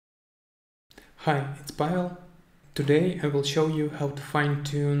Hi, it's Pavel. Today I will show you how to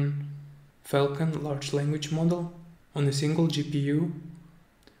fine-tune Falcon large language model on a single GPU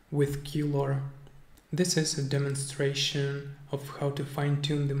with QLoRa. This is a demonstration of how to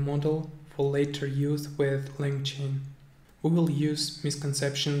fine-tune the model for later use with LangChain. We will use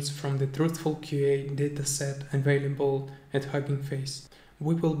misconceptions from the Truthful QA dataset available at Hugging Face.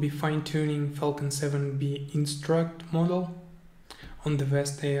 We will be fine-tuning Falcon 7B Instruct model on the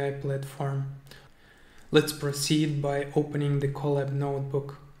Vast.ai platform. Let's proceed by opening the Colab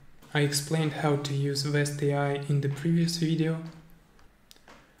notebook. I explained how to use Vast.ai in the previous video.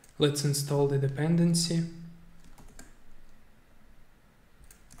 Let's install the dependency.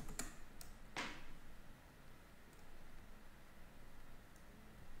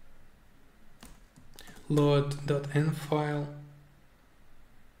 Load.n file.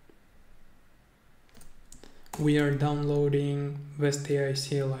 We are downloading Vast.ai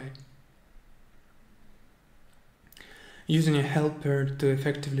CLI. Using a helper to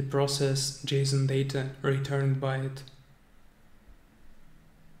effectively process JSON data returned by it.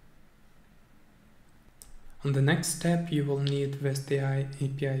 On the next step, you will need Vast.ai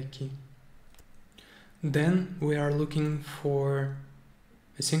API key. Then we are looking for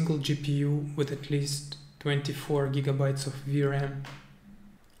a single GPU with at least 24 GB of VRAM.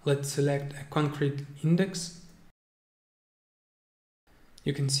 Let's select a concrete index.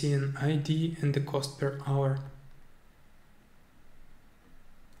 You can see an ID and the cost per hour.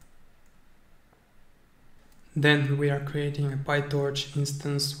 Then we are creating a PyTorch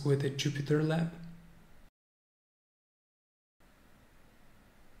instance with a Jupyter Lab.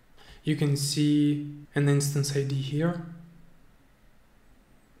 You can see an instance ID here.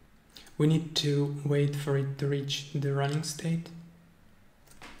 We need to wait for it to reach the running state.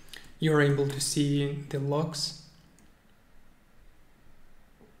 You are able to see the logs.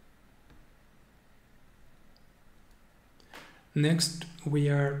 Next, we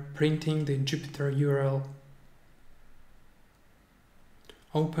are printing the Jupyter URL.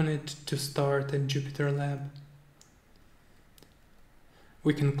 Open it to start a Jupyter Lab.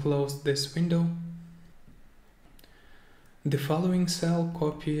 We can close this window. The following cell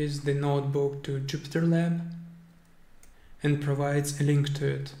copies the notebook to Jupyter Lab and provides a link to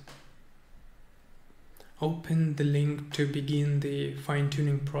it. Open the link to begin the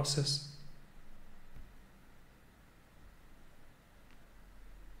fine-tuning process.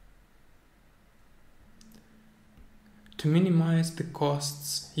 To minimize the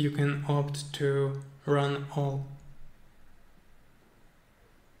costs, you can opt to run all.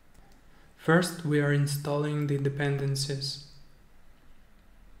 First, we are installing the dependencies.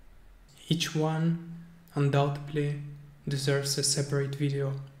 Each one undoubtedly deserves a separate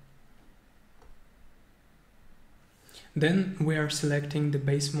video. Then we are selecting the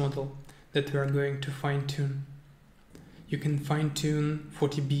base model that we are going to fine-tune. You can fine-tune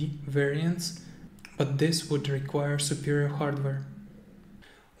 40B variants, but this would require superior hardware.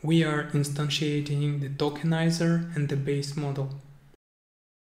 We are instantiating the tokenizer and the base model.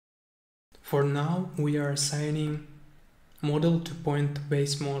 For now, we are assigning model to point to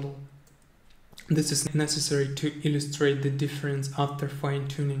base model. This is necessary to illustrate the difference after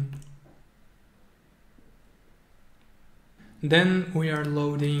fine-tuning. Then we are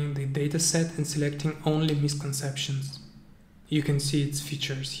loading the dataset and selecting only misconceptions. You can see its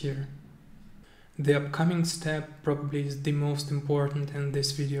features here. The upcoming step probably is the most important in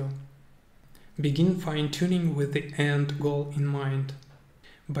this video. Begin fine-tuning with the end goal in mind.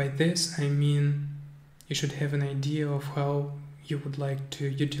 By this I mean you should have an idea of how you would like to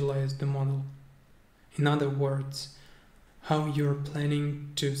utilize the model. In other words, how you're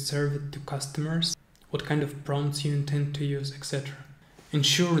planning to serve it to customers, what kind of prompts you intend to use, etc.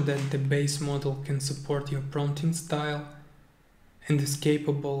 Ensure that the base model can support your prompting style and is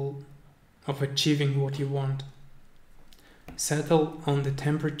capable of achieving what you want. Settle on the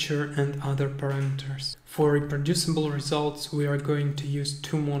temperature and other parameters. For reproducible results, we are going to use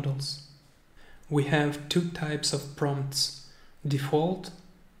two models. We have two types of prompts, default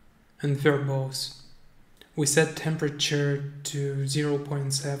and verbose. We set temperature to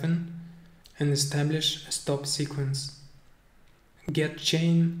 0.7 and establish a stop sequence.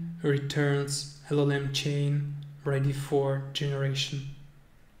 GetChain returns LLM chain ready for generation.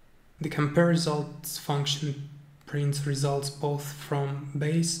 The compare results function prints results both from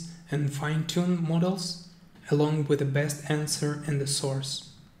base and fine-tune models, along with the best answer and the source.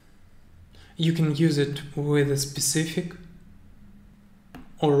 You can use it with a specific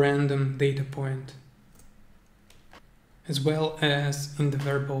or random data point, as well as in the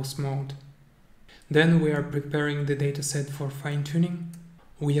verbose mode. Then we are preparing the dataset for fine-tuning.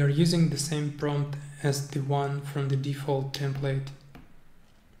 We are using the same prompt as the one from the default template.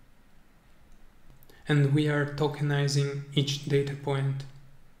 And we are tokenizing each data point.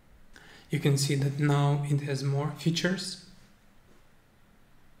 You can see that now it has more features.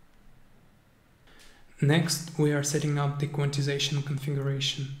 Next, we are setting up the quantization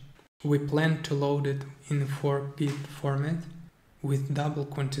configuration. We plan to load it in a 4-bit format with double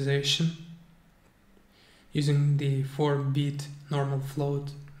quantization using the 4-bit normal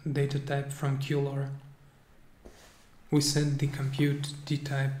float data type from QLoRa. We set the compute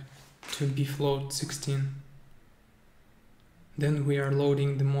dtype to bfloat16. Then we are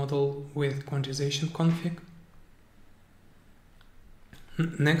loading the model with quantization config.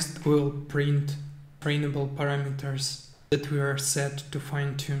 Next, we'll print trainable parameters that we are set to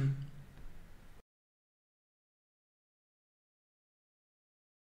fine-tune.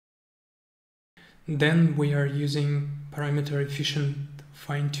 Then we are using parameter-efficient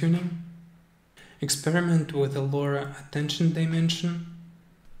fine-tuning. Experiment with the LoRa attention dimension,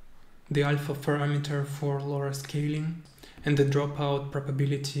 the alpha parameter for LoRa scaling, and the dropout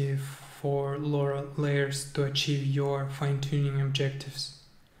probability for LoRa layers to achieve your fine-tuning objectives.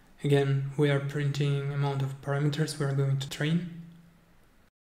 Again, we are printing amount of parameters we are going to train.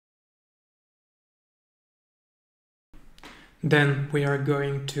 Then we are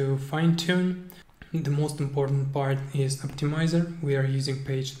going to fine-tune. The most important part is optimizer. We are using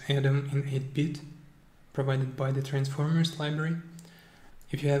page Atom in 8-bit, provided by the transformers library.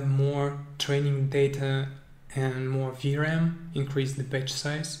 If you have more training data and more VRAM, increase the batch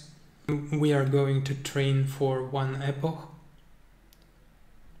size. We are going to train for 1 epoch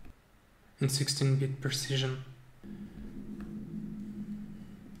and 16-bit precision.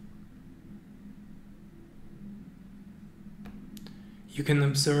 You can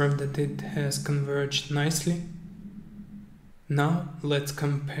observe that it has converged nicely. Now let's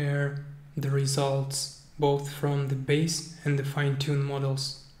compare the results both from the base and the fine-tuned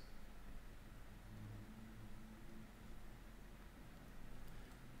models.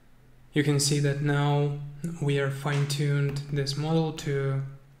 You can see that now we are fine-tuned this model to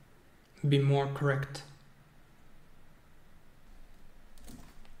be more correct.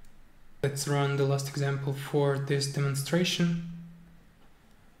 Let's run the last example for this demonstration.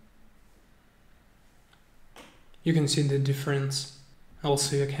 You can see the difference.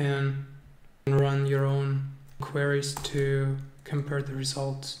 Also, you can run your own queries to compare the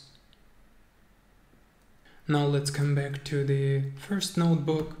results. Now let's come back to the first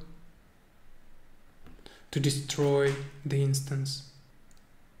notebook to destroy the instance.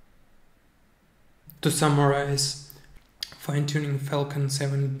 To summarize, fine-tuning Falcon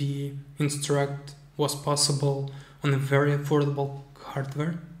 7B instruct was possible on a very affordable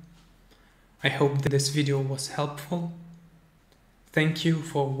hardware. I hope that this video was helpful. Thank you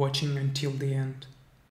for watching until the end.